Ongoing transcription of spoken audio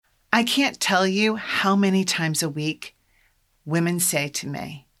I can't tell you how many times a week women say to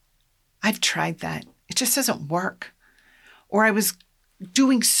me, I've tried that. It just doesn't work. Or I was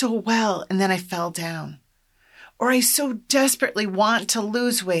doing so well and then I fell down. Or I so desperately want to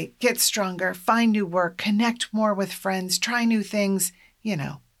lose weight, get stronger, find new work, connect more with friends, try new things,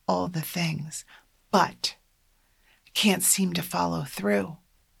 all the things. But I can't seem to follow through.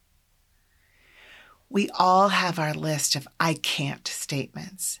 We all have our list of I can't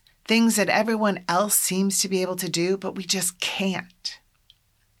statements, things that everyone else seems to be able to do, but we just can't.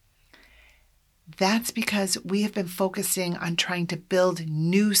 That's because we have been focusing on trying to build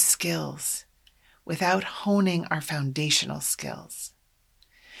new skills without honing our foundational skills.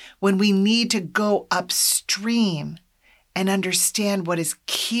 When we need to go upstream and understand what is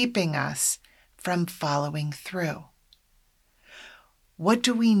keeping us from following through. What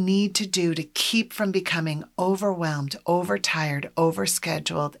do we need to do to keep from becoming overwhelmed, overtired,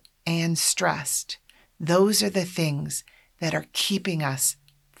 overscheduled, and stressed? Those are the things that are keeping us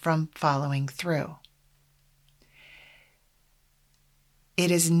from following through.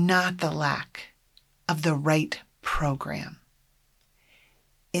 It is not the lack of the right program.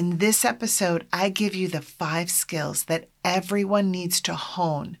 In this episode, I give you the 5 skills that everyone needs to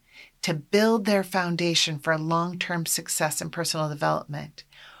hone to build their foundation for long-term success and personal development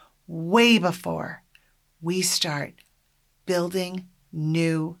way before we start building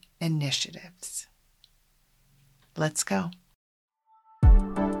new initiatives. Let's go.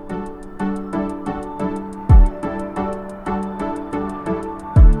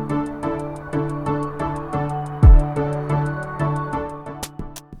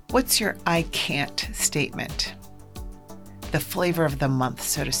 What's your I can't statement? The flavor of the month,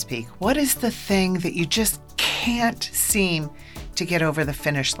 so to speak. What is the thing that you just can't seem to get over the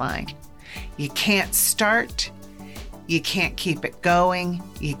finish line? You can't start. You can't keep it going.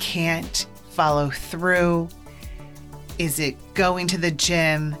 You can't follow through. Is it going to the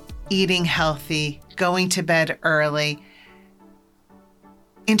gym, eating healthy, going to bed early,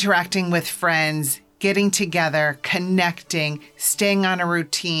 interacting with friends, getting together, connecting, staying on a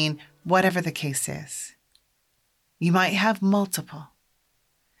routine, whatever the case is? You might have multiple.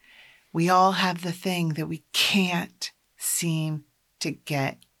 We all have the thing that we can't seem to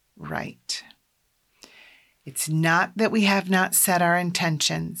get right. It's not that we have not set our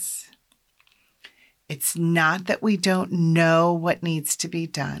intentions. It's not that we don't know what needs to be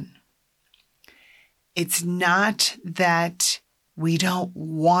done. It's not that we don't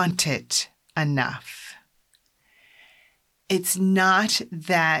want it enough. It's not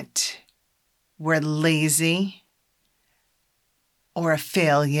that we're lazy or a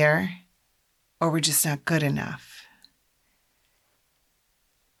failure, or we're just not good enough.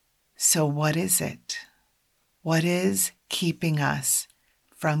 So what is it? What is keeping us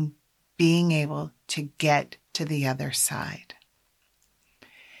from being able to get to the other side?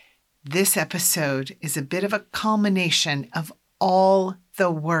 This episode is a bit of a culmination of all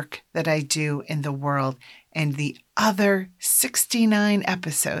the work that I do in the world and the other 69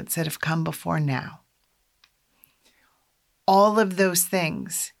 episodes that have come before now. All of those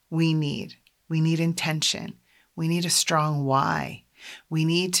things we need. We need intention. We need a strong why. We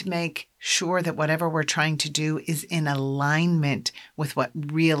need to make sure that whatever we're trying to do is in alignment with what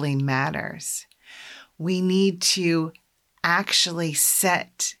really matters. We need to actually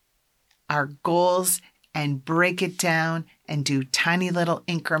set our goals and break it down and do tiny little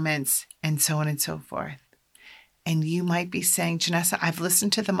increments and so on and so forth. And you might be saying, Janessa, I've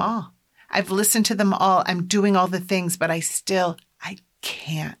listened to them all. I'm doing all the things, but I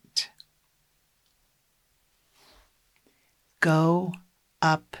can't. Go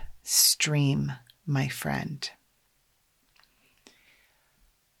upstream, my friend.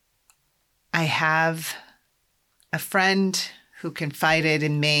 I have a friend who confided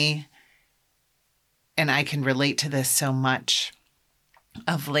in me, and I can relate to this so much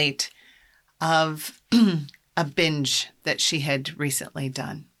of late, of a binge that she had recently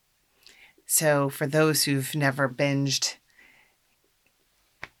done. So for those who've never binged,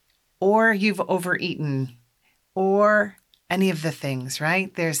 or you've overeaten, or any of the things,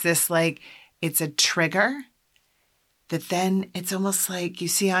 right? There's this it's a trigger that then it's almost like you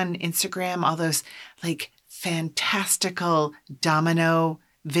see on Instagram, all those fantastical domino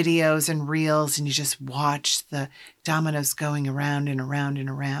videos and reels, and you just watch the dominoes going around and around and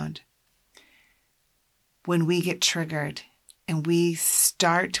around. When we get triggered, and we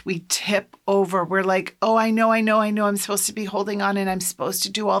tip over. We're like, oh, I know. I'm supposed to be holding on and I'm supposed to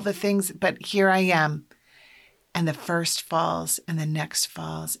do all the things, but here I am. And the first falls and the next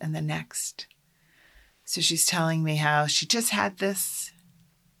falls and the next. So she's telling me how she just had this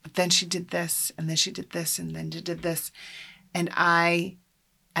but then she did this, and then she did this, and then she did this. And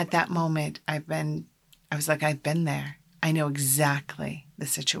at that moment, I was like, I've been there. I know exactly the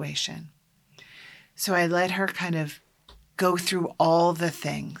situation. So I let her kind of go through all the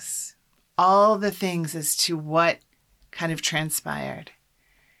things as to what kind of transpired.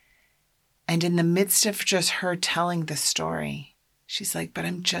 And in the midst of just her telling the story, she's like, but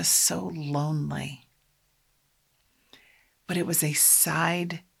I'm just so lonely. But it was a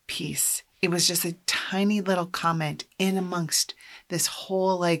side piece. It was just a tiny little comment in amongst this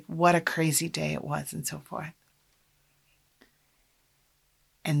whole, like, what a crazy day it was and so forth.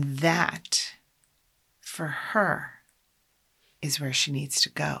 And that, for her, is where she needs to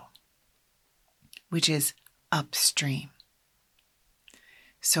go, which is upstream.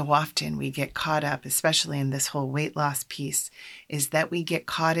 So often we get caught up, especially in this whole weight loss piece, is that we get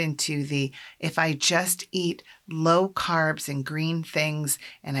caught into the, if I just eat low carbs and green things,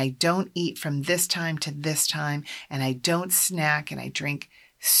 and I don't eat from this time to this time, and I don't snack, and I drink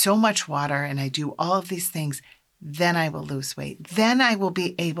so much water, and I do all of these things, then I will lose weight. Then I will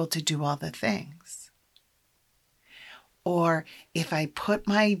be able to do all the things. Or if I put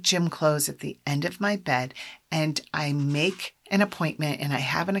my gym clothes at the end of my bed and I make an appointment and I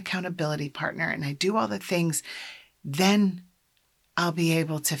have an accountability partner and I do all the things, then I'll be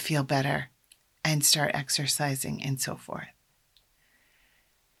able to feel better and start exercising and so forth.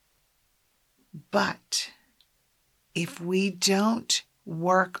 But if we don't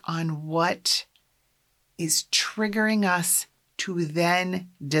work on what is triggering us to then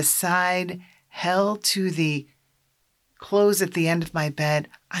decide, hell to the clothes at the end of my bed,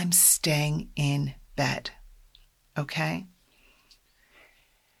 I'm staying in bed. Okay?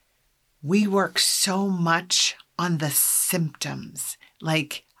 We work so much on the symptoms,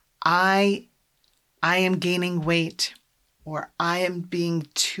 like I am gaining weight, or I am being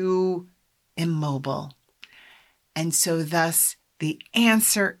too immobile. And so thus the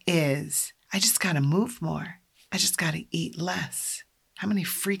answer is, I just got to move more. I just got to eat less. How many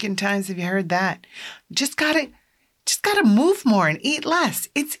freaking times have you heard that? Just got to move more and eat less.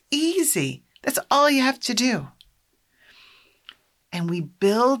 It's easy. That's all you have to do. And we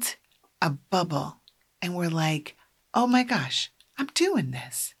build a bubble and we're like, oh my gosh, I'm doing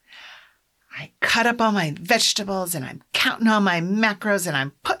this. I cut up all my vegetables and I'm counting all my macros and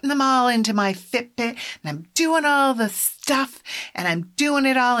I'm putting them all into my Fitbit and I'm doing all the stuff and I'm doing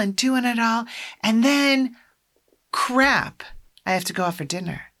it all and doing it all. And then crap, I have to go out for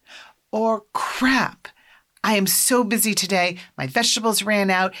dinner. Or crap, I am so busy today. My vegetables ran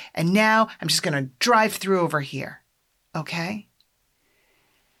out and now I'm just going to drive through over here. Okay?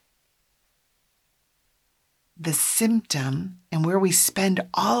 The symptom and where we spend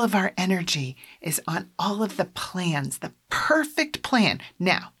all of our energy is on all of the plans, the perfect plan.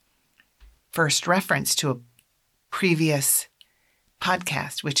 Now, first reference to a previous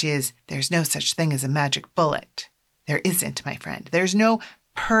podcast, which is there's no such thing as a magic bullet. There isn't, my friend. There's no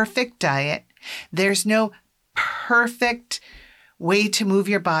perfect diet. There's no perfect way to move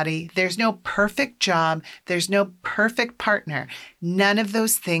your body. There's no perfect job. There's no perfect partner. None of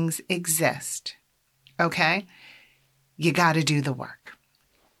those things exist. Okay? You got to do the work.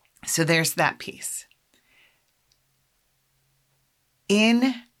 So there's that piece.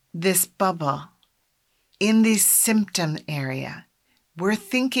 In this bubble, in this symptom area, we're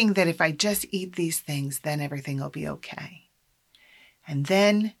thinking that if I just eat these things, then everything will be okay. And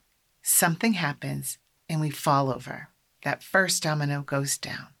then something happens and we fall over. That first domino goes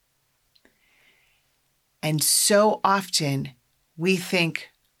down. And so often we think,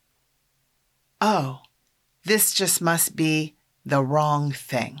 oh, this just must be the wrong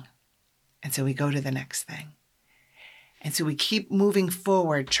thing. And so we go to the next thing. And so we keep moving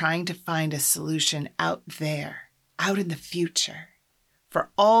forward, trying to find a solution out there, out in the future, for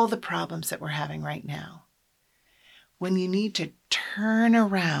all the problems that we're having right now. When you need to turn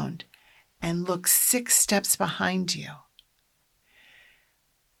around and look 6 steps behind you.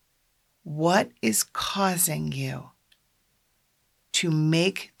 What is causing you to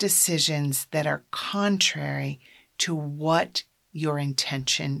make decisions that are contrary to what your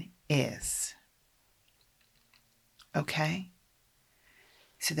intention is? Okay?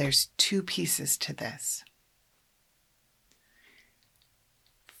 So there's 2 pieces to this.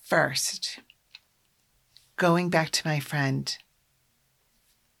 First, going back to my friend,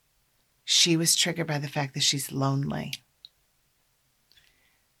 she was triggered by the fact that she's lonely.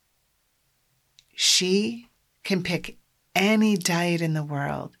 She can pick any diet in the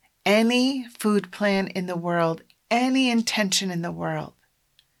world, any food plan in the world, any intention in the world.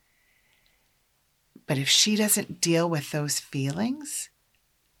 But if she doesn't deal with those feelings,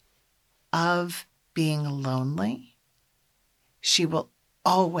 of being lonely, she will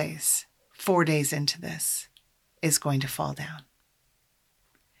always, 4 days into this, is going to fall down.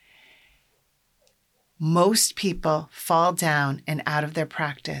 Most people fall down and out of their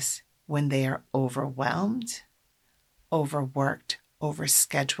practice when they are overwhelmed, overworked,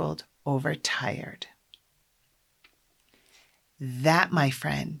 overscheduled, overtired. That, my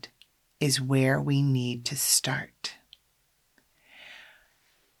friend, is where we need to start.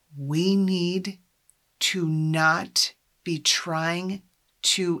 We need to not be trying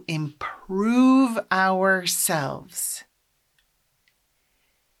to improve ourselves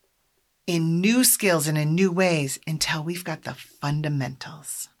in new skills and in new ways until we've got the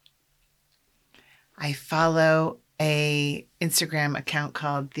fundamentals. I follow an Instagram account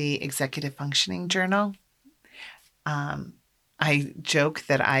called the Executive Functioning Journal. I joke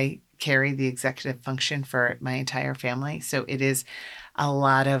that I carry the executive function for my entire family. So it is a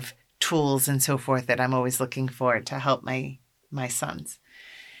lot of tools and so forth that I'm always looking for to help my sons.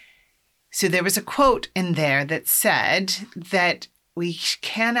 So there was a quote in there that said that we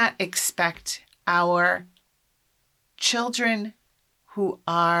cannot expect our children who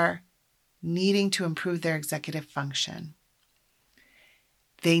are needing to improve their executive function.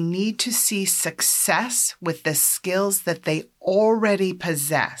 They need to see success with the skills that they already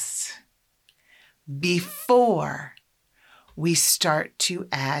possess before we start to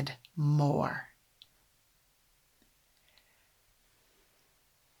add more.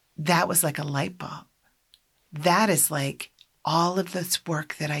 That was like a light bulb. That is like all of this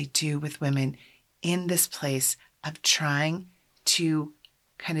work that I do with women in this place of trying to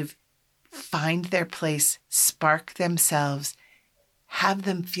kind of find their place, spark themselves, have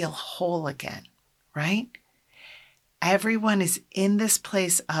them feel whole again, right? Everyone is in this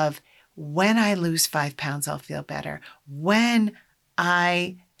place of when I lose 5 pounds, I'll feel better. When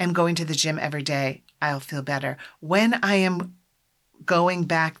I am going to the gym every day, I'll feel better. When I am going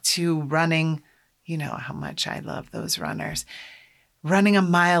back to running, you know how much I love those runners, running a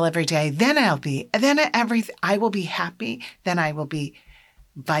mile every day, then I will be happy, then I will be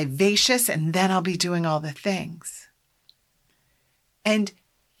vivacious, and then I'll be doing all the things. And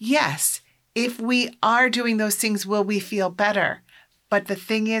yes, if we are doing those things, will we feel better? But the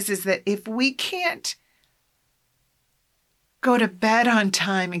thing is that if we can't go to bed on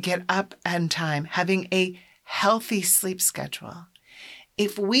time and get up on time, having a healthy sleep schedule,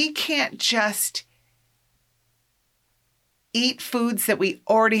 if we can't just eat foods that we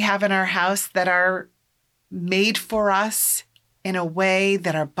already have in our house that are made for us in a way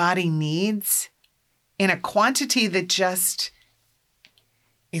that our body needs, in a quantity that just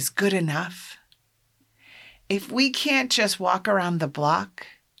is good enough, if we can't just walk around the block,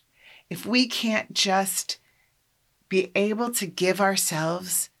 if we can't just be able to give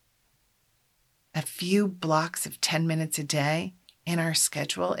ourselves a few blocks of 10 minutes a day in our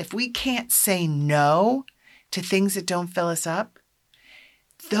schedule, if we can't say no to things that don't fill us up,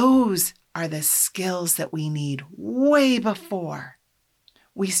 those are the skills that we need way before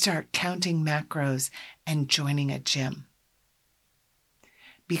we start counting macros and joining a gym.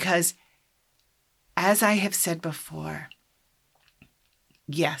 Because as I have said before,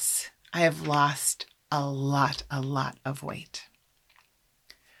 yes, I have lost a lot of weight.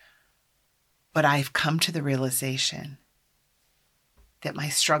 But I've come to the realization that my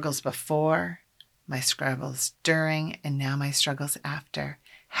struggles before, my struggles during, and now my struggles after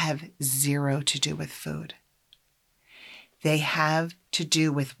have zero to do with food. They have to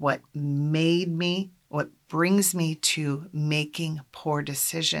do with what brings me to making poor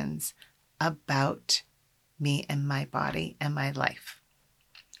decisions about me and my body and my life.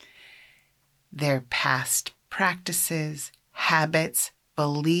 Their past practices, habits,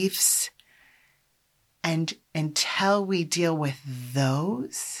 beliefs, and until we deal with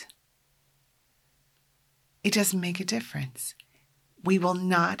those, it doesn't make a difference. We will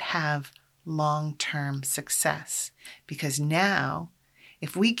not have long-term success because now,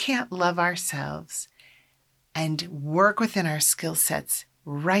 if we can't love ourselves and work within our skill sets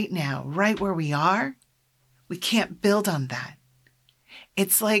right now, right where we are, we can't build on that.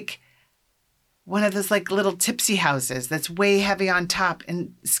 It's like one of those like little tipsy houses that's way heavy on top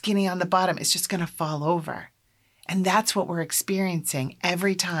and skinny on the bottom. It's just going to fall over. And that's what we're experiencing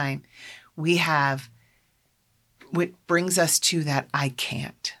every time we have what brings us to that I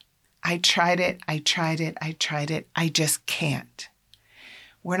can't. I tried it. I just can't.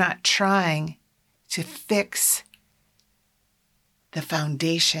 We're not trying to fix the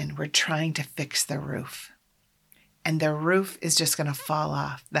foundation. We're trying to fix the roof. And the roof is just going to fall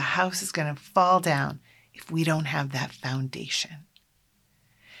off. The house is going to fall down if we don't have that foundation.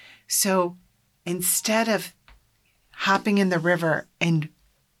 So instead of hopping in the river and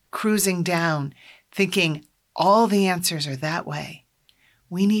cruising down, thinking all the answers are that way,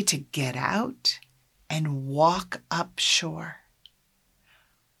 we need to get out and walk up shore,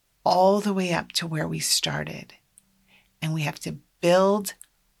 all the way up to where we started. And we have to build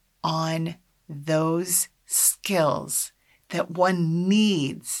on those skills that one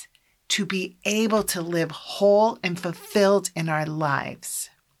needs to be able to live whole and fulfilled in our lives.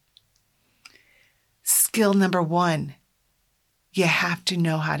 Skill number 1, you have to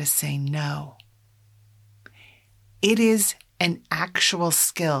know how to say no. It is an actual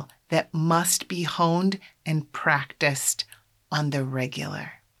skill that must be honed and practiced on the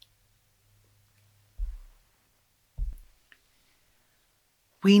regular.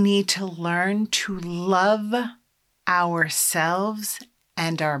 We need to learn to love ourselves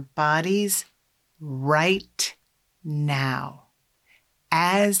and our bodies right now,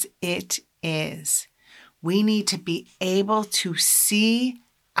 as it is. We need to be able to see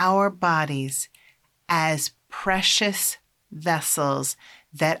our bodies as precious vessels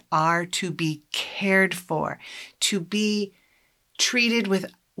that are to be cared for, to be treated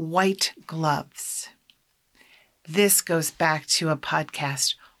with white gloves. This goes back to a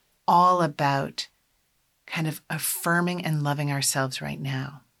podcast all about kind of affirming and loving ourselves right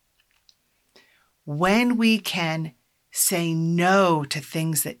now. When we can say no to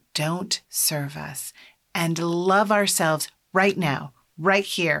things that don't serve us and love ourselves right now, right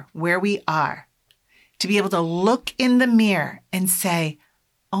here, where we are, to be able to look in the mirror and say,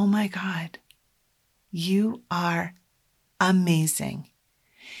 oh my God, you are amazing.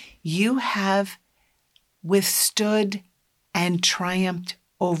 You have withstood and triumphed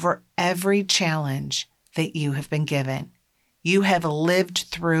over every challenge that you have been given. You have lived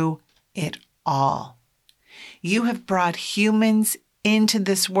through it all. You have brought humans into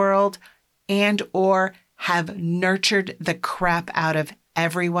this world and or have nurtured the crap out of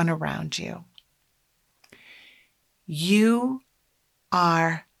everyone around you. You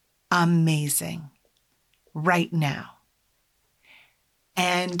are amazing right now.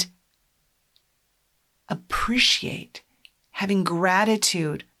 And appreciate having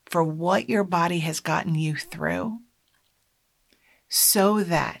gratitude for what your body has gotten you through, so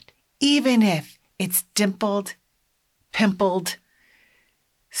that even if it's dimpled, pimpled,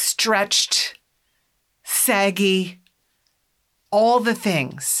 stretched, saggy, all the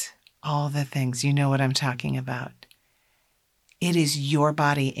things, you know what I'm talking about. It is your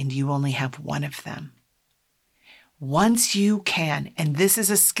body and you only have one of them. Once you can, and this is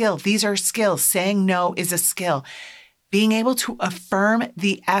a skill, these are skills, saying no is a skill. Being able to affirm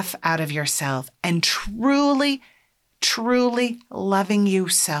the F out of yourself and truly, truly loving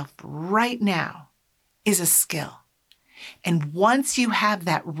yourself right now is a skill. And once you have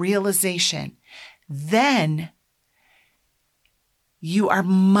that realization, then you are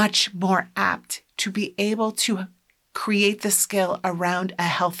much more apt to be able to create the skill around a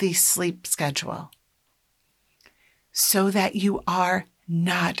healthy sleep schedule so that you are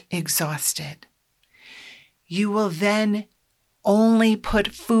not exhausted. You will then only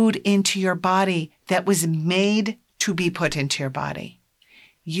put food into your body that was made to be put into your body.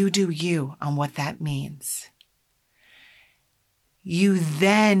 You do you on what that means. You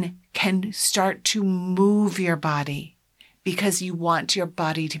then can start to move your body because you want your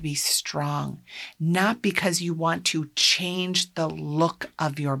body to be strong, not because you want to change the look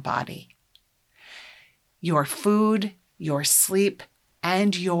of your body. Your food, your sleep,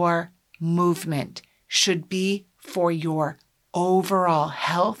 and your movement should be for your overall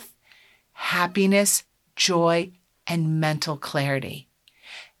health, happiness, joy, and mental clarity,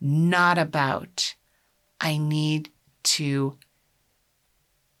 not about, I need to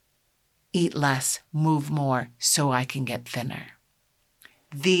eat less, move more so I can get thinner.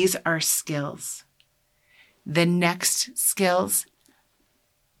 These are skills. The next skills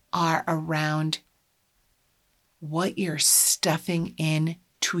are around what you're stuffing in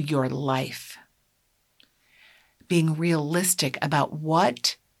to your life. Being realistic about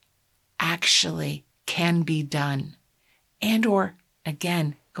what actually can be done. And or,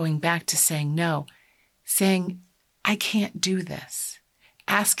 again, going back to saying no, saying, I can't do this.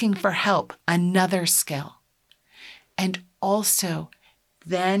 Asking for help, another skill. And also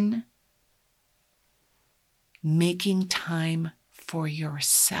then making time for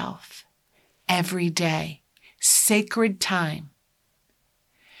yourself every day. Sacred time.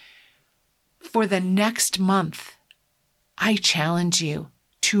 For the next month, I challenge you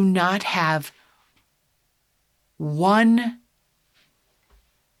to not have one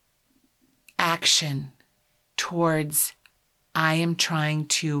action towards I am trying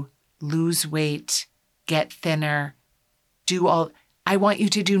to lose weight, get thinner, I want you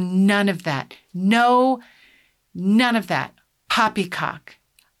to do none of that. No, none of that. Poppycock.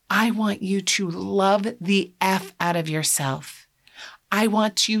 I want you to love the F out of yourself. I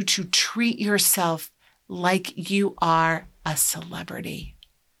want you to treat yourself like you are a celebrity.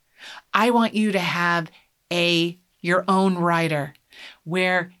 I want you to have your own writer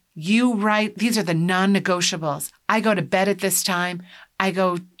where you write, these are the non-negotiables. I go to bed at this time. I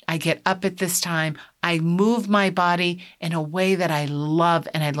get up at this time. I move my body in a way that I love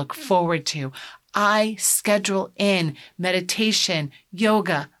and I look forward to. I schedule in meditation,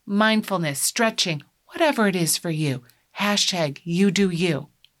 yoga, mindfulness, stretching, whatever it is for you. Hashtag you do you.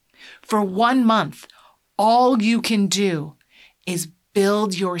 For 1 month, all you can do is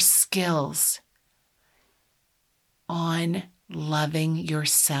build your skills on loving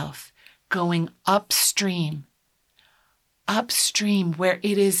yourself, going upstream where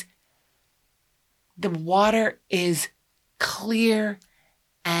the water is clear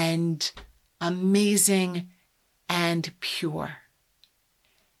and amazing and pure.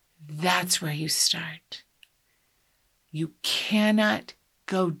 That's where you start. You cannot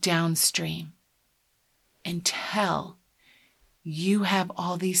go downstream until you have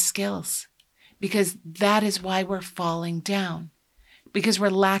all these skills, because that is why we're falling down, because we're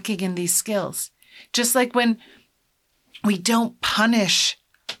lacking in these skills. Just like when we don't punish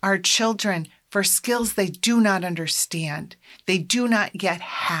our children for skills they do not understand, they do not yet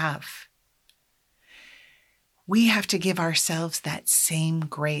have. We have to give ourselves that same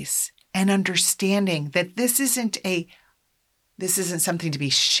grace and understanding that this isn't something to be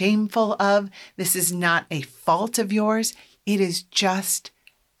shameful of. This is not a fault of yours. It is just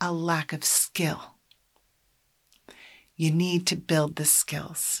a lack of skill. You need to build the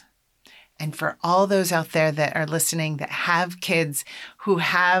skills. And for all those out there that are listening that have kids who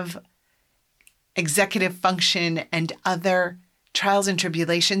have executive function and other trials and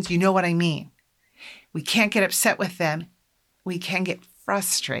tribulations, you know what I mean. We can't get upset with them. We can get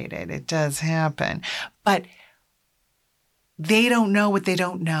frustrated. It does happen. But they don't know what they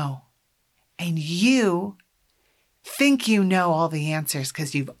don't know. And you think you know all the answers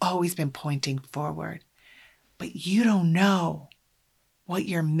because you've always been pointing forward. But you don't know what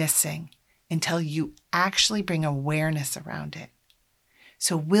you're missing until you actually bring awareness around it.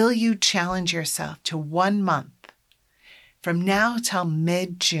 So will you challenge yourself to 1 month from now till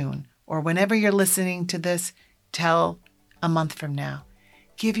mid-June, or whenever you're listening to this, till a month from now,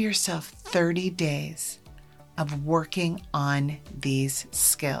 give yourself 30 days of working on these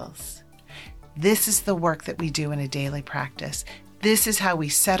skills. This is the work that we do in a daily practice. This is how we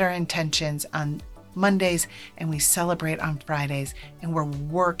set our intentions on Mondays and we celebrate on Fridays. And we're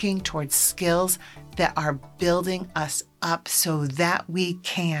working towards skills that are building us up so that we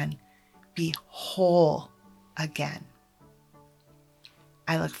can be whole again.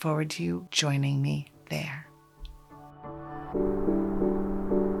 I look forward to you joining me there.